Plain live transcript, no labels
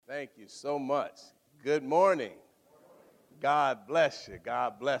Thank you so much. Good morning. God bless you.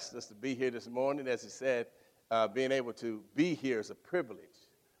 God bless us to be here this morning. As he said, being able to be here is a privilege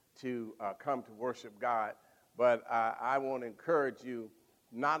to come to worship God. But I want to encourage you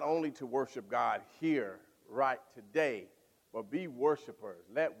not only to worship God here right today, but be worshipers.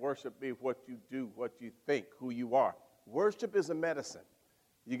 Let worship be what you do, what you think, who you are. Worship is a medicine.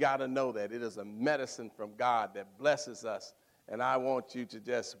 You got to know that. It is a medicine from God that blesses us. And I want you to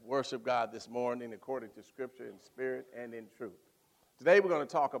just worship God this morning according to Scripture in spirit and in truth. Today we're going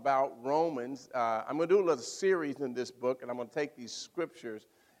to talk about Romans. I'm going to do a little series in this book, and I'm going to take these scriptures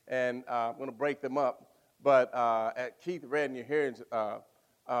and I'm going to break them up. But Keith read in your hearings,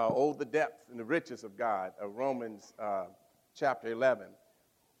 Oh, the depth and the riches of God, Romans chapter 11.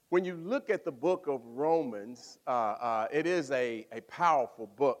 When you look at the book of Romans, it is a powerful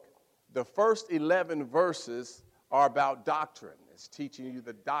book. The first 11 verses are about doctrine. It's teaching you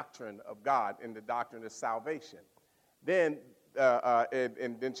the doctrine of God and the doctrine of salvation. Then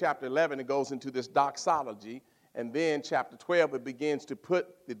in chapter 11, it goes into this doxology. And then chapter 12, it begins to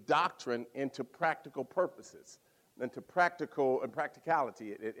put the doctrine into practical purposes, into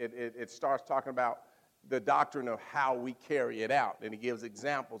practicality. It starts talking about the doctrine of how we carry it out. And it gives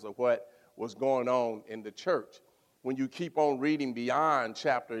examples of what was going on in the church. When you keep on reading beyond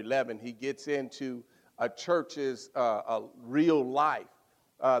chapter 11, he gets into a church's real life.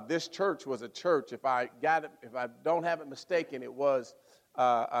 This church was a church. If I don't have it mistaken, it was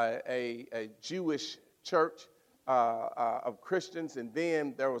a Jewish church of Christians, and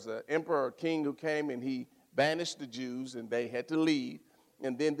then there was an emperor or king who came and he banished the Jews, and they had to leave.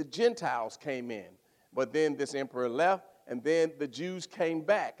 And then the Gentiles came in, but then this emperor left, and then the Jews came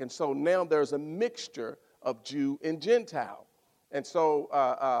back, and so now there's a mixture of Jew and Gentile. And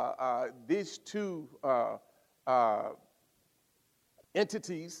so these two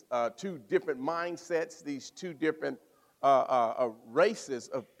entities, two different mindsets, these two different races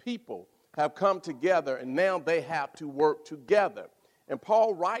of people have come together, and now they have to work together. And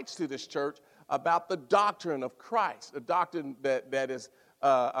Paul writes to this church about the doctrine of Christ, a doctrine that is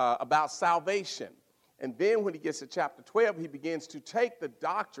about salvation. And then when he gets to chapter 12, he begins to take the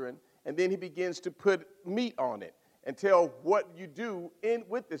doctrine, and then he begins to put meat on it and tell what you do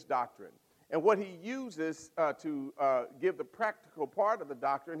with this doctrine. And what he uses to give the practical part of the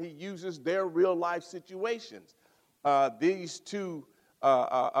doctrine, he uses their real life situations. These two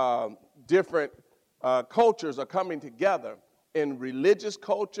different cultures are coming together, and religious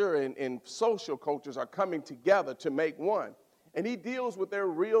culture and social cultures are coming together to make one. And he deals with their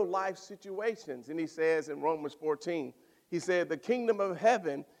real life situations. And he says in Romans 14, he said, the kingdom of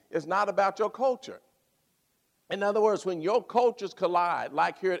heaven is not about your culture. In other words, when your cultures collide,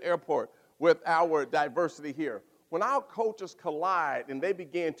 like here at Airport with our diversity here, when our cultures collide and they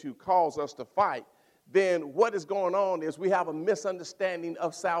begin to cause us to fight, then what is going on is we have a misunderstanding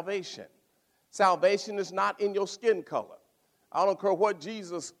of salvation. Salvation is not in your skin color. I don't care what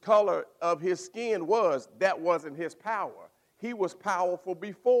Jesus' color of his skin was, that wasn't his power. He was powerful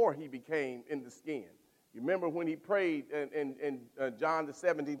before he became in the skin. You remember when he prayed in John the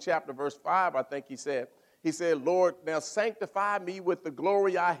 17th chapter, verse 5, I think he said, Lord, now sanctify me with the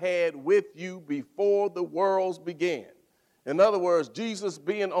glory I had with you before the worlds began. In other words, Jesus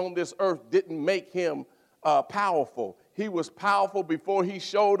being on this earth didn't make him powerful. He was powerful before he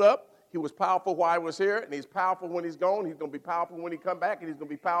showed up. He was powerful while he was here, and he's powerful when he's gone. He's going to be powerful when he comes back, and he's going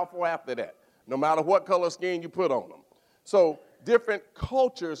to be powerful after that, no matter what color skin you put on him. So different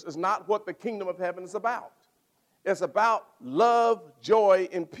cultures is not what the kingdom of heaven is about. It's about love, joy,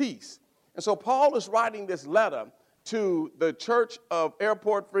 and peace. And so Paul is writing this letter to the church of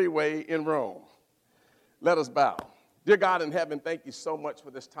Airport Freeway in Rome. Let us bow. Dear God in heaven, thank you so much for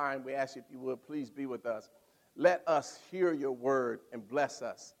this time. We ask you, if you would, please be with us. Let us hear your word and bless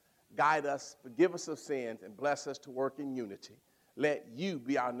us. Guide us, forgive us of sins, and bless us to work in unity. Let you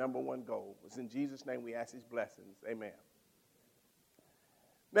be our number one goal. It's in Jesus' name we ask these blessings. Amen.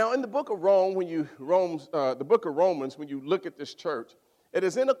 Now, in the book of Romans, when you look at this church, it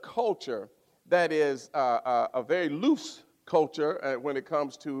is in a culture that is a very loose culture when it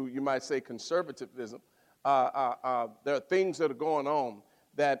comes to, you might say, conservatism. There are things that are going on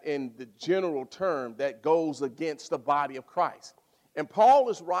that in the general term that goes against the body of Christ. And Paul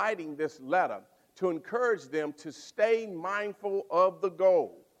is writing this letter to encourage them to stay mindful of the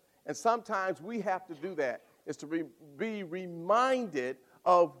goal. And sometimes we have to do that, is to be reminded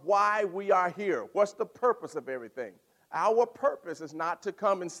of why we are here. What's the purpose of everything? Our purpose is not to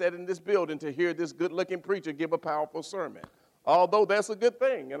come and sit in this building to hear this good-looking preacher give a powerful sermon, although that's a good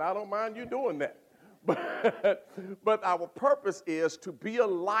thing, and I don't mind you doing that. But our purpose is to be a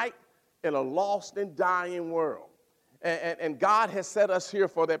light in a lost and dying world. And God has set us here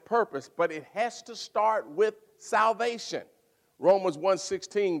for that purpose, but it has to start with salvation. Romans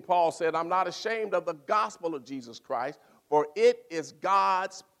 1:16, Paul said, I'm not ashamed of the gospel of Jesus Christ, for it is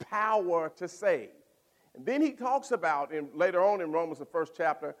God's power to save. And then he talks about, later on in Romans, the first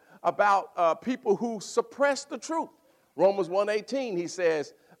chapter, about people who suppress the truth. Romans 1:18, he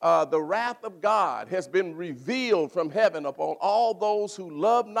says, the wrath of God has been revealed from heaven upon all those who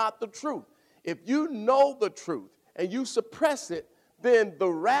love not the truth. If you know the truth and you suppress it, then the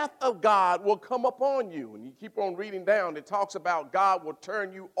wrath of God will come upon you. And you keep on reading down, it talks about God will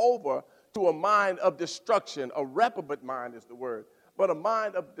turn you over to a mind of destruction. A reprobate mind is the word, but a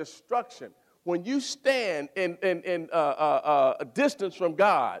mind of destruction. When you stand in a distance from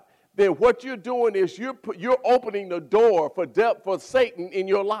God, then what you're doing is you're opening the door for Satan in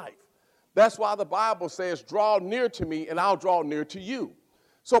your life. That's why the Bible says, draw near to me and I'll draw near to you.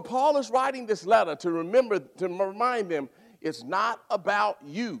 So Paul is writing this letter to remind them it's not about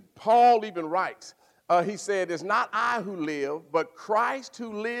you. Paul even writes, he said, it's not I who live, but Christ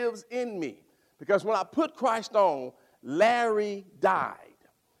who lives in me. Because when I put Christ on, Larry died.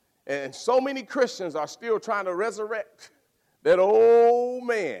 And so many Christians are still trying to resurrect that old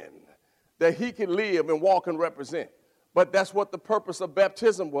man that he can live and walk and represent. But that's what the purpose of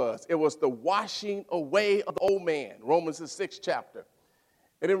baptism was. It was the washing away of the old man, Romans the 6th chapter.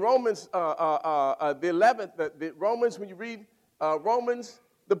 And in Romans, the 11th, Romans, when you read Romans,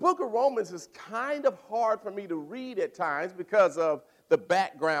 the book of Romans is kind of hard for me to read at times because of the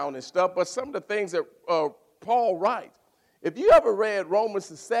background and stuff, but some of the things that Paul writes. If you ever read Romans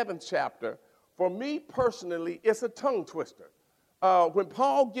the 7th chapter, for me personally, it's a tongue twister. When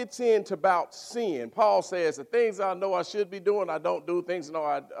Paul gets into about sin, Paul says, the things I know I should be doing, I don't do. Things I know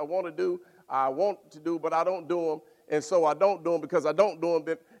I want to do, but I don't do them. And so I don't do them because I don't do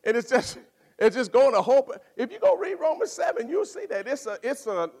them. And it's just going to hope. If you go read Romans 7, you'll see that it's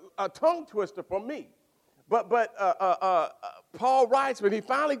a tongue twister for me. But Paul writes, when he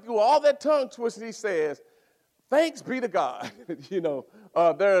finally threw all that tongue twister, he says, thanks be to God.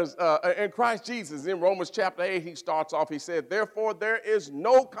 There's in Christ Jesus, in Romans chapter 8, he starts off, he said, therefore there is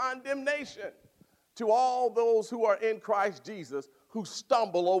no condemnation to all those who are in Christ Jesus who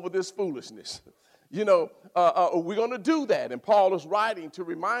stumble over this foolishness. We're going to do that. And Paul is writing to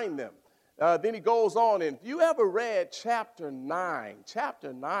remind them. Then he goes on, and if you ever read chapter 9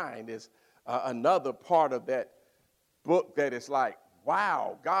 is another part of that book that is like,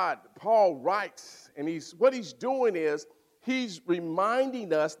 wow, Paul writes, and what he's doing is he's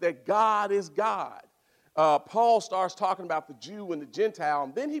reminding us that God is God. Paul starts talking about the Jew and the Gentile,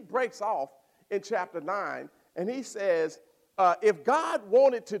 and then he breaks off in chapter 9, and he says, if God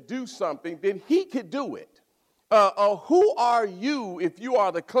wanted to do something, then he could do it. Who are you, if you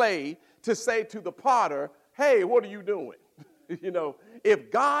are the clay, to say to the potter, hey, what are you doing?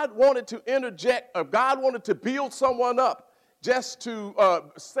 If God wanted to interject, if God wanted to build someone up just to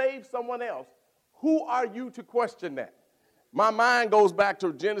save someone else, who are you to question that? My mind goes back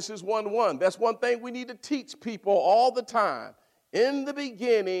to Genesis 1:1. That's one thing we need to teach people all the time. In the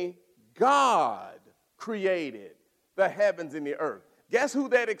beginning, God created the heavens and the earth. Guess who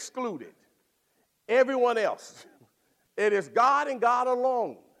that excluded? Everyone else. It is God and God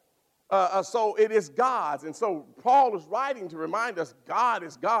alone. So it is God's. And so Paul is writing to remind us God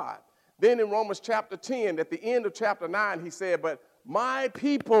is God. Then in Romans chapter 10, at the end of chapter 9, he said, but my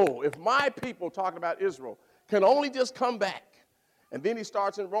people, if my people, talking about Israel, can only just come back. And then he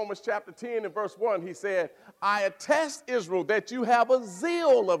starts in Romans chapter 10 and verse 1, he said, I attest, Israel, that you have a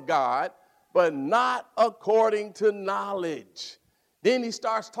zeal of God, but not according to knowledge. Then he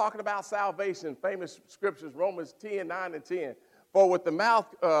starts talking about salvation, famous scriptures, Romans 10, 9 and 10. For with the mouth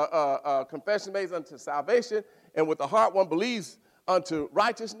confession made unto salvation, and with the heart one believes unto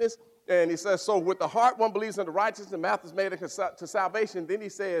righteousness. And he says, so with the heart one believes unto righteousness, and the mouth is made to salvation. Then he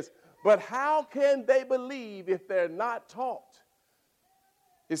says, but how can they believe if they're not taught?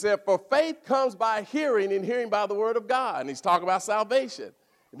 He said, for faith comes by hearing, and hearing by the word of God. And he's talking about salvation.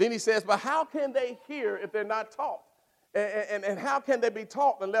 And then he says, but how can they hear if they're not taught? And how can they be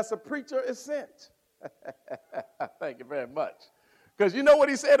taught unless a preacher is sent? Thank you very much. Because you know what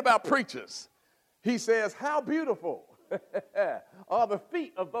he said about preachers? He says, how beautiful are the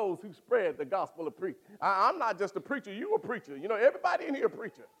feet of those who spread the gospel of preaching. I'm not just a preacher, you a preacher. Everybody in here a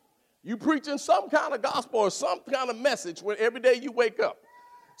preacher. You preaching some kind of gospel or some kind of message when every day you wake up.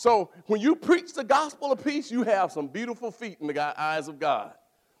 So when you preach the gospel of peace, you have some beautiful feet in the eyes of God.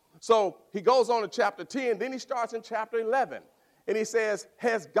 So he goes on to chapter 10, then he starts in chapter 11. And he says,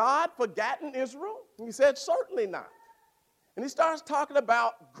 has God forgotten Israel? And he said, certainly not. And he starts talking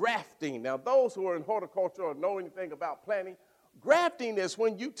about grafting. Now, those who are in horticulture or know anything about planting, grafting is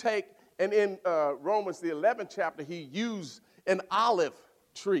when you take, and in Romans, the 11th chapter, he used an olive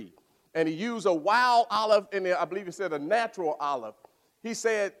tree. And he used a wild olive, and I believe he said a natural olive. He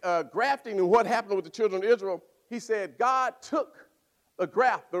said grafting, and what happened with the children of Israel, he said God took the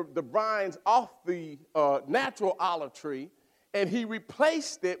graft, the vines off the natural olive tree, and he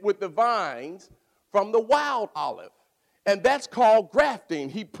replaced it with the vines from the wild olive. And that's called grafting.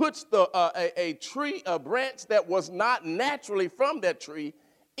 He puts a tree, a branch that was not naturally from that tree,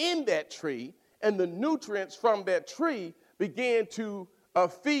 in that tree, and the nutrients from that tree began to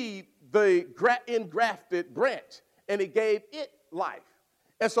feed the engrafted branch, and it gave it life.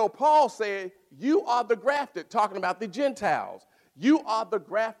 And so Paul said, you are the grafted, talking about the Gentiles. You are the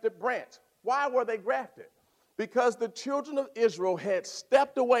grafted branch. Why were they grafted? Because the children of Israel had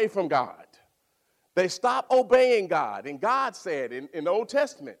stepped away from God. They stopped obeying God. And God said in the Old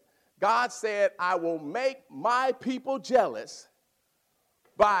Testament, God said, I will make my people jealous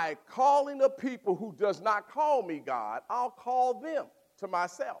by calling a people who does not call me God. I'll call them to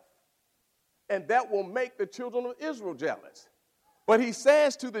myself. And that will make the children of Israel jealous. But he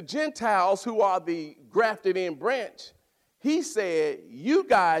says to the Gentiles who are the grafted in branch, he said, you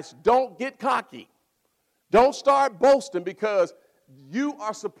guys don't get cocky. Don't start boasting because you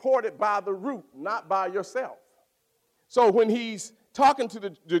are supported by the root, not by yourself. So when he's talking to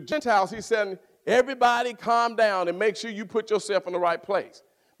the Gentiles, he's saying, everybody calm down and make sure you put yourself in the right place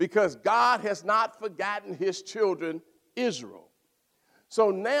because God has not forgotten his children, Israel. So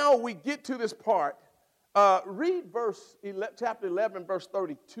now we get to this part. Read chapter 11, verse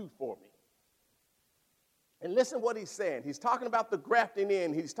 32 for me. And listen what he's saying. He's talking about the grafting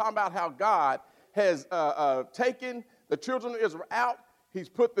in. He's talking about how God has taken the children of Israel out. He's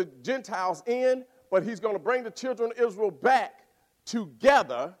put the Gentiles in, but he's going to bring the children of Israel back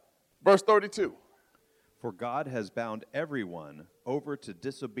together. Verse 32. For God has bound everyone over to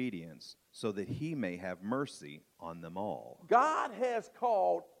disobedience so that he may have mercy on them all. God has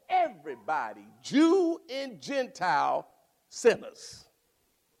called everybody, Jew and Gentile, sinners.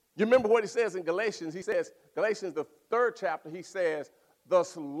 You remember what he says in Galatians? He says, Galatians, the 3rd chapter, he says, the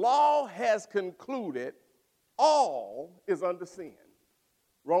law has concluded all is under sin.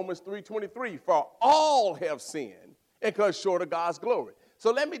 Romans 3:23, for all have sinned and come short of God's glory.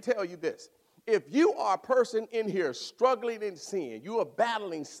 So let me tell you this. If you are a person in here struggling in sin, you are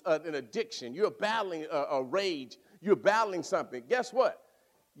battling an addiction, you're battling a rage, you're battling something, guess what?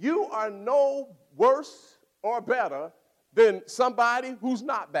 You are no worse or better than somebody who's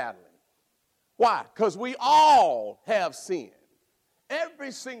not battling. Why? Because we all have sinned.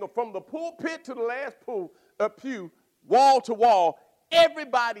 Every single, from the pulpit to the last pew, wall to wall,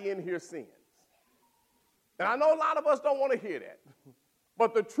 everybody in here sins. And I know a lot of us don't want to hear that.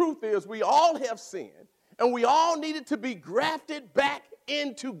 But the truth is we all have sinned, and we all needed to be grafted back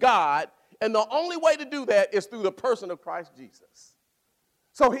into God. And the only way to do that is through the person of Christ Jesus.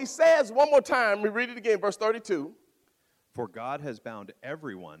 So he says one more time, we read it again, verse 32. For God has bound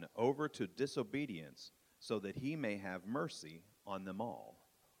everyone over to disobedience so that he may have mercy on them all.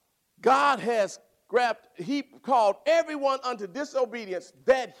 God has he called everyone unto disobedience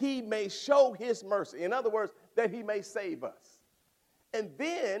that he may show his mercy. In other words, that he may save us. And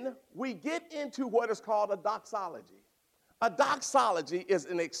then we get into what is called a doxology. A doxology is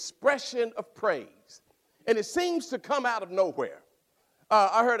an expression of praise, and it seems to come out of nowhere.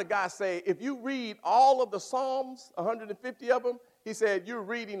 I heard a guy say, if you read all of the Psalms, 150 of them, he said, you're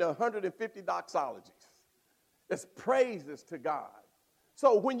reading 150 doxologies. It's praises to God.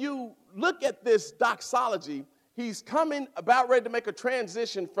 So when you look at this doxology, he's coming about ready to make a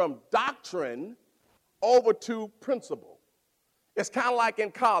transition from doctrine over to principle. It's kind of like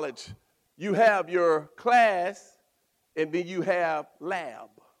in college. You have your class, and then you have lab.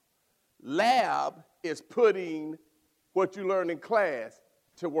 Lab is putting what you learn in class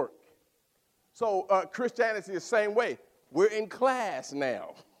to work. So Christianity is the same way. We're in class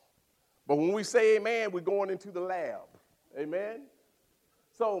now. But when we say amen, we're going into the lab. Amen?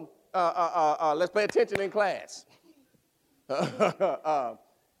 So let's pay attention in class.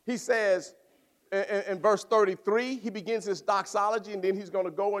 He says in verse 33, he begins his doxology, and then he's going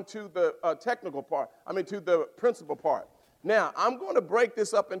to go into the technical part, to the principal part. Now, I'm going to break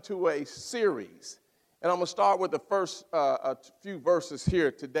this up into a series, and I'm going to start with the first few verses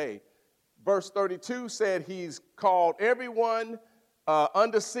here today. Verse 32 said he's called everyone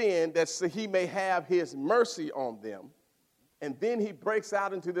under sin that so he may have his mercy on them. And then he breaks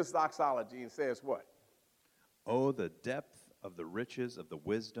out into this doxology and says what? Oh, the depth of the riches of the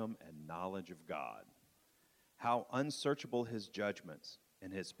wisdom and knowledge of God. How unsearchable his judgments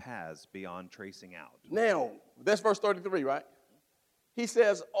and his paths beyond tracing out. Now, that's verse 33, right? He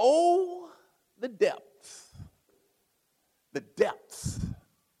says, oh, the depths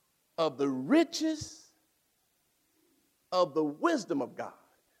of the riches of the wisdom of God.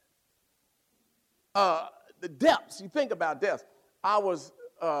 The depths, you think about depths.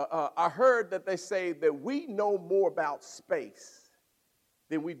 I heard that they say that we know more about space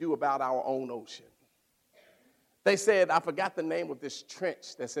than we do about our own ocean. They said, I forgot the name of this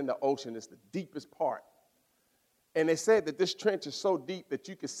trench that's in the ocean. It's the deepest part. And they said that this trench is so deep that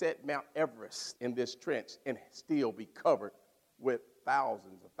you could set Mount Everest in this trench and still be covered with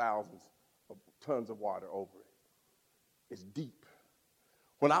thousands of tons of water over it. It's deep.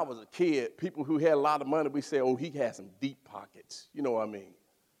 When I was a kid, people who had a lot of money, we say, oh, he has some deep pockets. You know what I mean?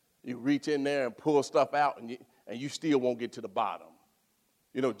 You reach in there and pull stuff out, and you still won't get to the bottom.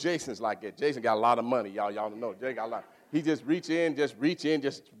 You know, Jason's like that. Jason got a lot of money. Y'all don't know. Jay got a lot. He just reach in, just reach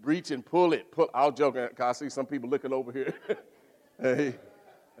and pull it. I was joking, because I see some people looking over here. Hey,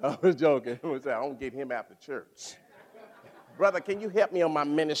 I was joking. I was saying, I don't get him after church. Brother, can you help me on my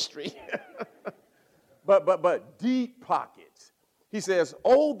ministry? But deep pockets. He says,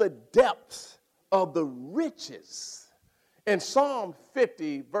 oh, the depths of the riches. In Psalm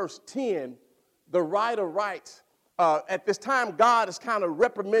 50, verse 10, the writer writes, at this time, God is kind of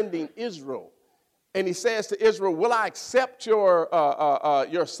reprimanding Israel. And he says to Israel, will I accept your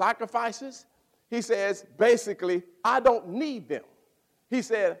sacrifices? He says, basically, I don't need them. He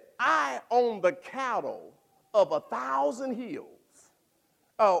said, I own the cattle of 1,000 hills.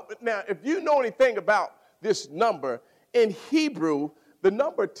 Oh, now, if you know anything about this number, in Hebrew, the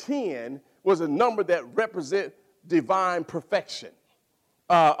number 10 was a number that represents divine perfection.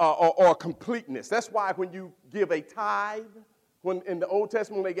 Or completeness. That's why when you give a tithe, when in the Old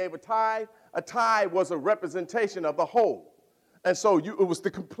Testament when they gave a tithe was a representation of the whole. And so it was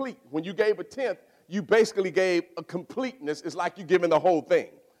the complete. When you gave a tenth, you basically gave a completeness. It's like you're giving the whole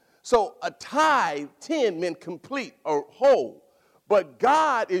thing. So a tithe, 10, meant complete or whole. But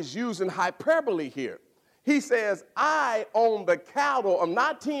God is using hyperbole here. He says, I own the cattle of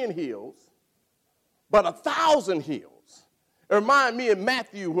not 10 hills, but 1,000 hills. It reminds me of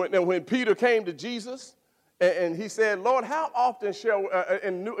Matthew when Peter came to Jesus and he said, Lord, how often shall,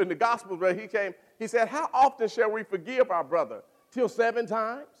 in the Gospels where he came, he said, how often shall we forgive our brother? Till 7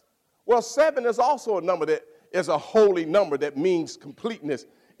 times? Well, 7 is also a number that is a holy number that means completeness.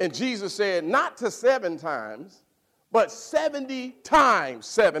 And Jesus said, not to 7 times, but 70 times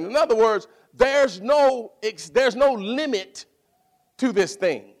 7. In other words, there's no limit to this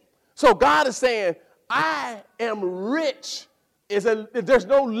thing. So God is saying, I am rich. There's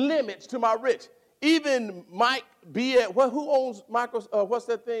no limits to my rich. Even Mike Baez, who owns Microsoft? What's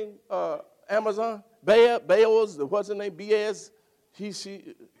that thing? Amazon? Baez, what's his name? Baez?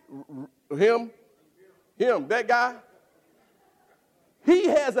 Him, that guy. He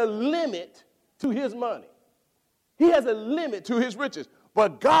has a limit to his money. He has a limit to his riches.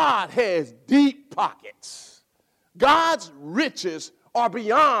 But God has deep pockets. God's riches are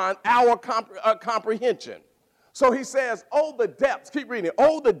beyond our comprehension. So he says, oh, the depths, keep reading,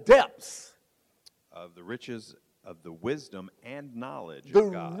 oh, the depths. Of the riches of the wisdom and knowledge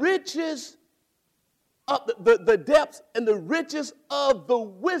of God. The riches of the depths and the riches of the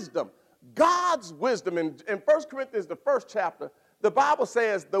wisdom. God's wisdom. In 1 Corinthians, the 1st chapter, the Bible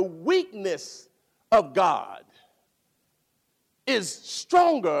says the weakness of God is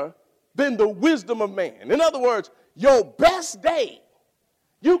stronger than the wisdom of man. In other words, your best day,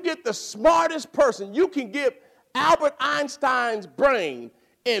 you get the smartest person, you can give Albert Einstein's brain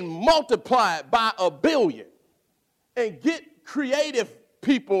and multiply it by 1 billion and get creative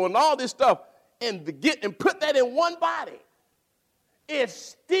people and all this stuff and put that in one body. It's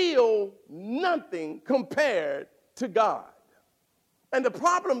still nothing compared to God. And the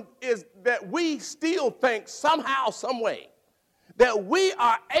problem is that we still think somehow, some way, that we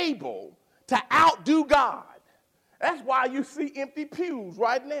are able to outdo God. That's why you see empty pews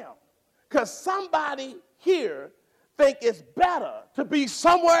right now. Because somebody here think it's better to be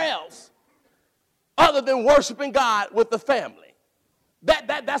somewhere else other than worshiping God with the family.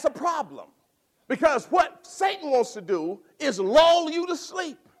 That's a problem. Because what Satan wants to do is lull you to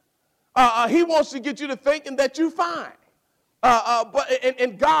sleep. He wants to get you to thinking that you're fine. But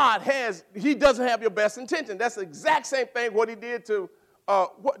God he doesn't have your best intention. That's the exact same thing what he did to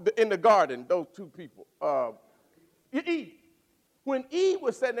in the garden, those two people. Eve. When Eve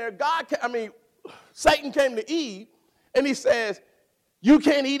was sitting there, Satan came to Eve and he says, you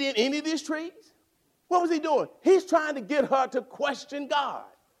can't eat in any of these trees? What was he doing? He's trying to get her to question God.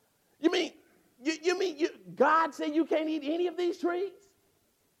 You mean You mean God said you can't eat any of these trees?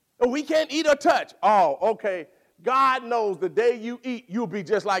 Or we can't eat or touch? Oh, okay. God knows the day you eat, you'll be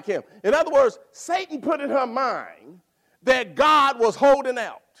just like him. In other words, Satan put in her mind that God was holding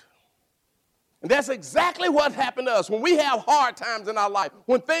out. And that's exactly what happened to us. When we have hard times in our life,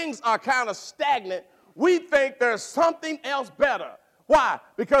 when things are kind of stagnant, we think there's something else better. Why?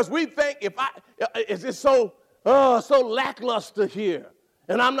 Because we think is it so lackluster here,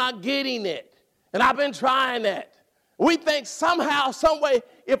 and I'm not getting it, and I've been trying that. We think somehow, some way,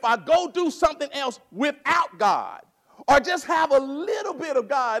 if I go do something else without God, or just have a little bit of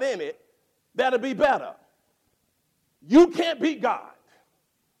God in it, that'll be better. You can't beat God.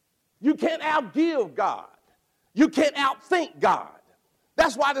 You can't outgive God. You can't outthink God.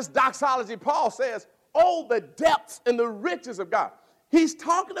 That's why this doxology, Paul says, oh, the depths and the riches of God. He's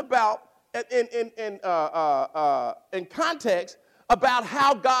talking about, in context, about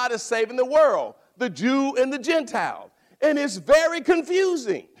how God is saving the world, the Jew and the Gentile. And it's very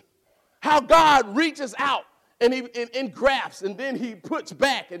confusing how God reaches out and grabs, and then he puts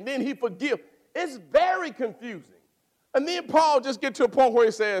back, and then he forgives. It's very confusing. And then Paul just gets to a point where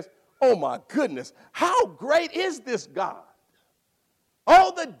he says, oh my goodness, how great is this God?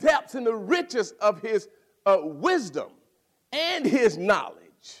 All the depths and the riches of his wisdom and his knowledge.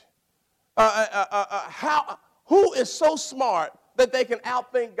 Who is so smart that they can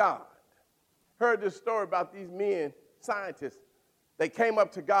outthink God? Heard this story about these men, scientists. They came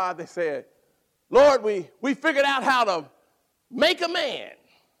up to God. They said, Lord, we figured out how to make a man.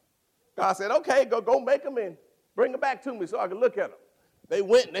 God said, okay, go make him and bring him back to me so I can look at him. They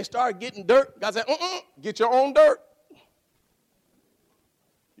went and they started getting dirt. God said, get your own dirt.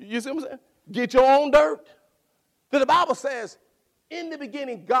 You see what I'm saying? Get your own dirt. Then the Bible says, in the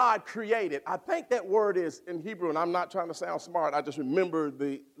beginning, God created. I think that word is in Hebrew, and I'm not trying to sound smart. I just remember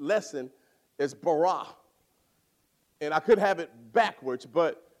the lesson is bara. And I could have it backwards,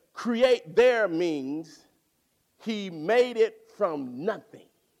 but create there means he made it from nothing.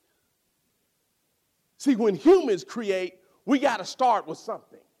 See, when humans create, we got to start with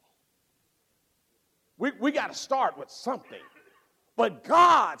something. We got to start with something. But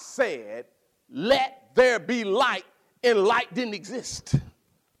God said, let there be light, and light didn't exist.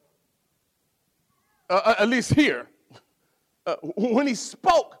 At least here. When he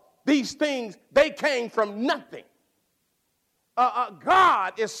spoke these things, they came from nothing.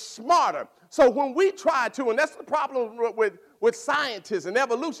 God is smarter. So when we try to, and that's the problem with scientists and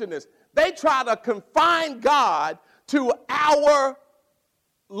evolutionists, they try to confine God to our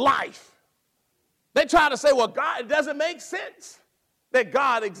life. They try to say, well, God, it doesn't make sense that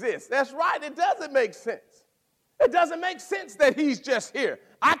God exists. That's right, it doesn't make sense. It doesn't make sense that he's just here.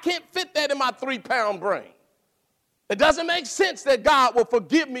 I can't fit that in my 3-pound brain. It doesn't make sense that God will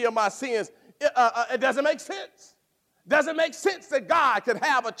forgive me of my sins. It doesn't make sense. Doesn't make sense that God could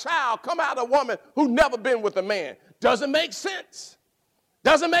have a child come out of a woman who never been with a man. Doesn't make sense.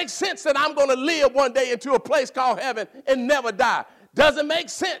 Doesn't make sense that I'm going to live one day into a place called heaven and never die. Doesn't make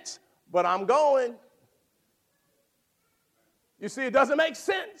sense, but I'm going. You see, it doesn't make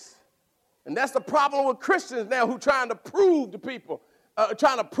sense. And that's the problem with Christians now who are trying to prove to people,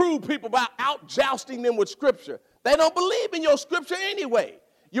 by out-jousting them with Scripture. They don't believe in your Scripture anyway.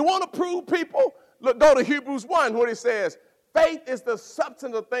 You want to prove people? Look, go to Hebrews 1 where it says, faith is the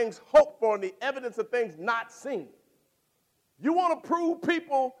substance of things hoped for and the evidence of things not seen. You want to prove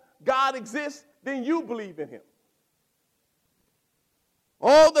people God exists, then you believe in him.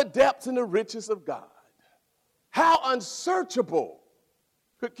 All the depths and the riches of God. How unsearchable.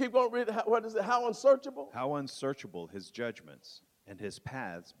 Keep going, read. What is it? How unsearchable? How unsearchable his judgments and his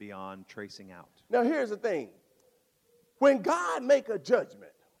paths beyond tracing out. Now here's the thing. When God make a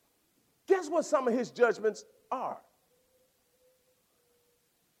judgment, guess what some of his judgments are?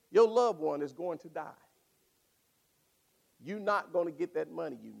 Your loved one is going to die. You're not going to get that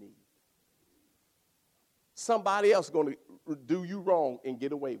money you need. Somebody else is going to do you wrong and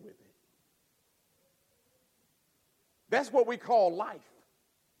get away with it. That's what we call life.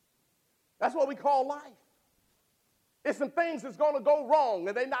 That's what we call life. It's some things that's going to go wrong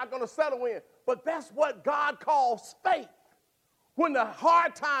and they're not going to settle in. But that's what God calls faith. When the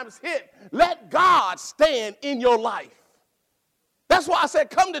hard times hit, let God stand in your life. That's why I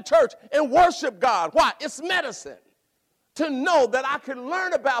said come to church and worship God. Why? It's medicine. To know that I can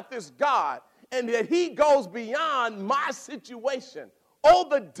learn about this God and that he goes beyond my situation. Oh,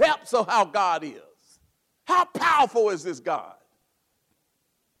 the depths of how God is. How powerful is this God?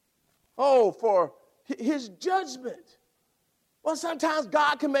 Oh, for his judgment. Well, sometimes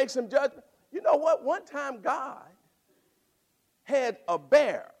God can make some judgment. You know what? One time God had a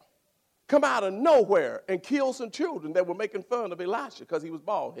bear come out of nowhere and kill some children that were making fun of Elisha because he was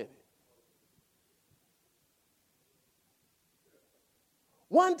bald-headed.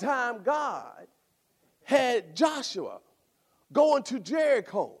 One time, God had Joshua go into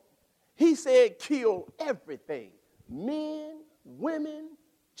Jericho. He said, kill everything. Men, women,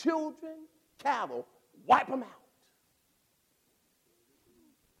 children, cattle, wipe them out.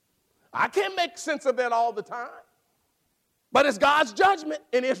 I can't make sense of that all the time. But it's God's judgment,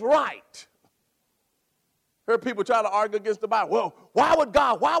 and it's right. Heard people try to argue against the Bible. Well, why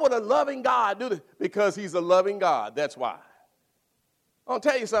would a loving God do this? Because he's a loving God, that's why. I'll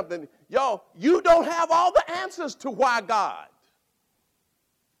tell you something. Y'all, you don't have all the answers to why God.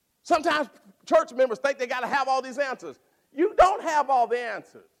 Sometimes church members think they got to have all these answers. You don't have all the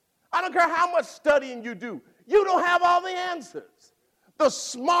answers. I don't care how much studying you do. You don't have all the answers. The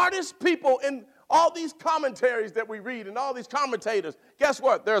smartest people in all these commentaries that we read and all these commentators, guess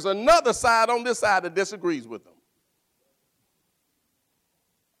what? There's another side on this side that disagrees with them.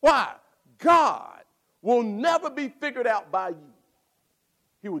 Why? God will never be figured out by you.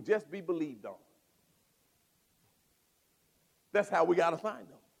 He will just be believed on. That's how we got to find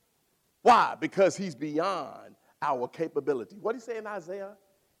him. Why? Because he's beyond our capability. What did he say in Isaiah?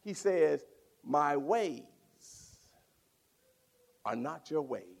 He says, my ways are not your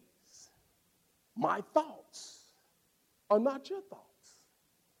ways. My thoughts are not your thoughts.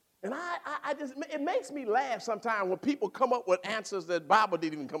 And I just, it makes me laugh sometimes when people come up with answers that the Bible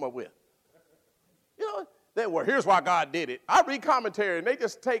didn't even come up with. You know, well, here's why God did it. I read commentary and they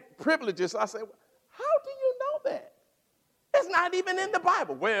just take privileges. I say, how do you know that? It's not even in the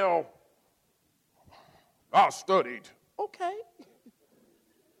Bible. Well, I studied. Okay.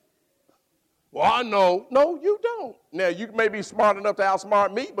 Well, I know. No, you don't. Now, you may be smart enough to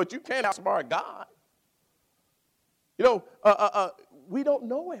outsmart me, but you can't outsmart God. You know, we don't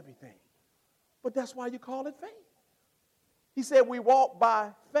know everything, but that's why you call it faith. He said we walk by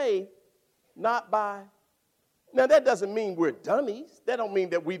faith, not by. Now, that doesn't mean we're dummies. That don't mean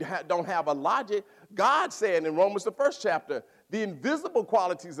that we don't have a logic. God said in Romans, the 1st chapter, the invisible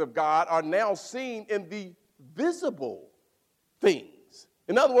qualities of God are now seen in the visible things.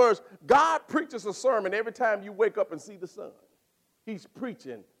 In other words, God preaches a sermon every time you wake up and see the sun. He's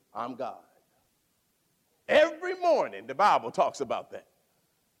preaching, I'm God. Every morning, the Bible talks about that.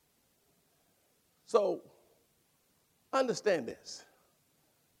 So, understand this.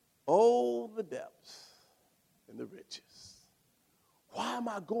 Oh, the depths and the riches. Why am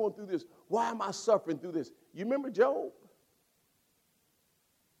I going through this? Why am I suffering through this? You remember Job?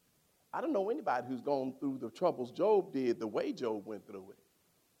 I don't know anybody who's gone through the troubles Job did the way Job went through it.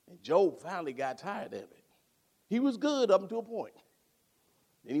 And Job finally got tired of it. He was good up to a point.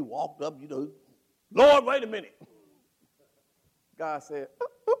 Then he walked up, Lord, wait a minute. God said,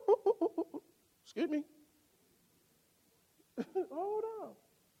 excuse me. Hold on.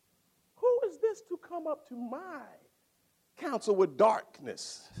 Who is this to come up to my counsel with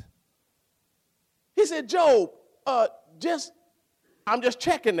darkness? He said, Job, I'm just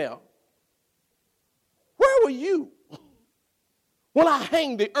checking now. Where were you when I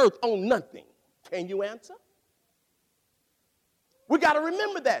hang the earth on nothing? Can you answer? We got to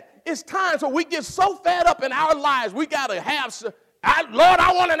remember that. It's times when we get so fed up in our lives, we got to have, Lord,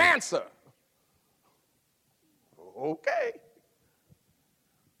 I want an answer. Okay.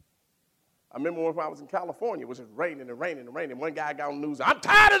 I remember when I was in California, it was just raining and raining and raining. One guy got on the news, I'm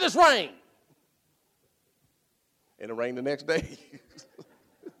tired of this rain. And it rained the next day.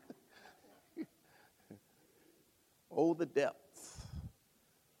 Oh, the depths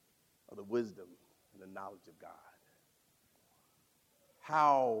of the wisdom and the knowledge of God.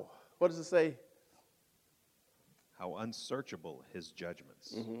 What does it say? How unsearchable his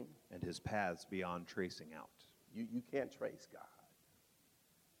judgments and his paths beyond tracing out. You can't trace God.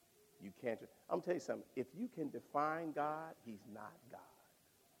 You can't. I'm going to tell you something. If you can define God, he's not God.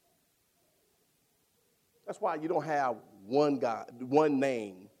 That's why you don't have one God, one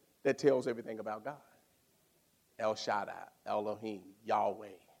name that tells everything about God. El Shaddai, Elohim, Yahweh,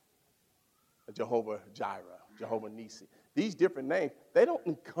 Jehovah Jireh, Jehovah Nissi. These different names, they don't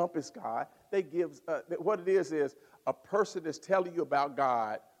encompass God. They give, what it is a person is telling you about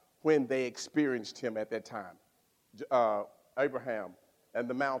God when they experienced him at that time. Abraham and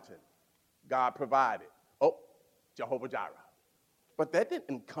the mountain, God provided. Oh, Jehovah Jireh. But that didn't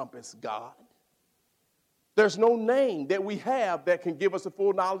encompass God. There's no name that we have that can give us a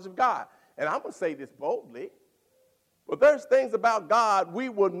full knowledge of God. And I'm going to say this boldly, but there's things about God we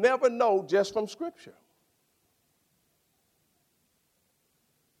will never know just from Scripture.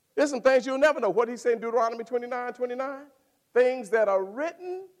 There's some things you'll never know. What he said in Deuteronomy 29:29? Things that are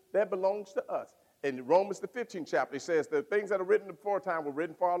written that belongs to us. In Romans, the 15th chapter, it says the things that are written before time were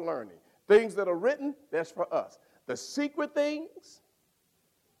written for our learning. Things that are written, that's for us. The secret things,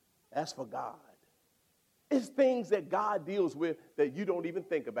 that's for God. It's things that God deals with that you don't even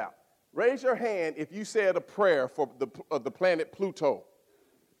think about. Raise your hand if you said a prayer for the planet Pluto.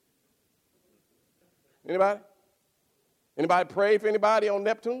 Anybody? Anybody pray for anybody on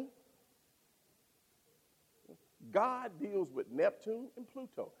Neptune? God deals with Neptune and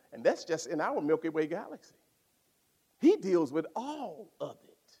Pluto. And that's just in our Milky Way galaxy. He deals with all of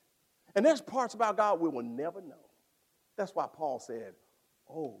it. And there's parts about God we will never know. That's why Paul said,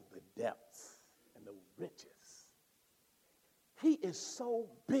 oh, the depths and the riches. He is so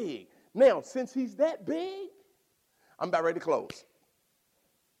big. Now, since he's that big, I'm about ready to close.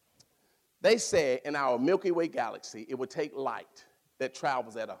 They said in our Milky Way galaxy, it would take light that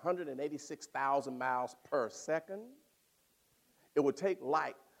travels at 186,000 miles per second. It would take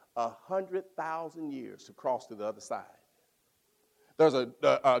light 100,000 years to cross to the other side. There's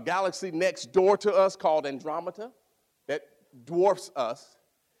a galaxy next door to us called Andromeda that dwarfs us.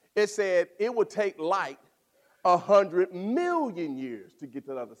 It said it would take light 100 million years to get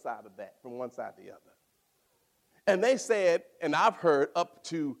to the other side of that, from one side to the other. And they said, and I've heard up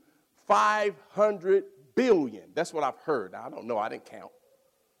to 500 billion. That's what I've heard. I don't know. I didn't count.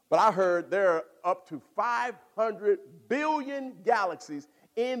 But I heard there are up to 500 billion galaxies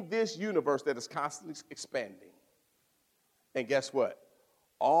in this universe that is constantly expanding. And guess what?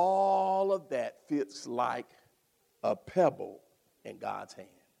 All of that fits like a pebble in God's hands.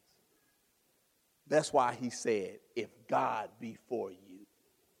 That's why he said, if God be for you,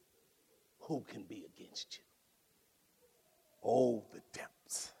 who can be against you? Oh, the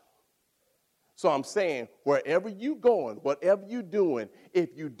depths. So I'm saying, wherever you're going, whatever you're doing,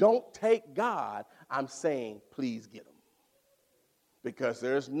 if you don't take God, I'm saying, please get him. Because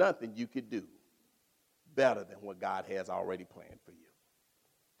there's nothing you could do better than what God has already planned for you.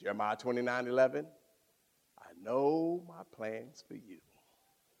 Jeremiah 29:11, I know my plans for you,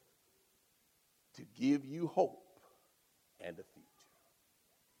 to give you hope and a future.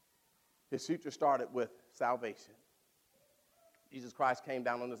 His future started with salvation. Jesus Christ came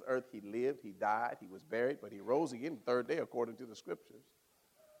down on this earth. He lived, he died, he was buried, but he rose again the third day according to the scriptures.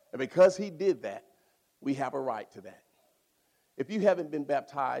 And because he did that, we have a right to that. If you haven't been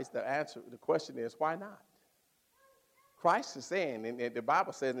baptized, the question is, why not? Christ is saying, and the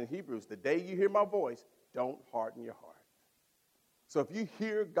Bible says in Hebrews, the day you hear my voice, don't harden your heart. So if you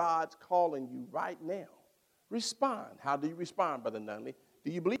hear God's calling you right now, respond. How do you respond, Brother Nunley?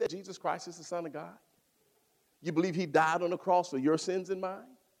 Do you believe that Jesus Christ is the Son of God? You believe he died on the cross for your sins and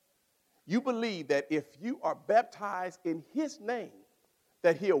mine? You believe that if you are baptized in his name,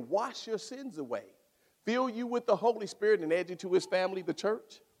 that he'll wash your sins away, fill you with the Holy Spirit, and add you to his family, the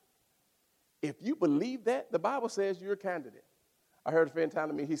church? If you believe that, the Bible says you're a candidate. I heard a friend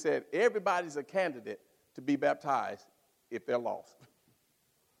telling me, he said, everybody's a candidate to be baptized if they're lost.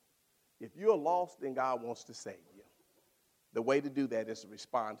 If you're lost, then God wants to save you. The way to do that is to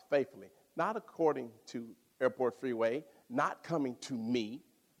respond faithfully, not according to Airport Freeway, not coming to me.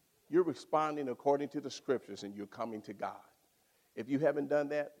 You're responding according to the scriptures, and you're coming to God. If you haven't done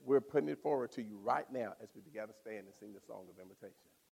that, we're putting it forward to you right now as we together stand and sing the song of invitation.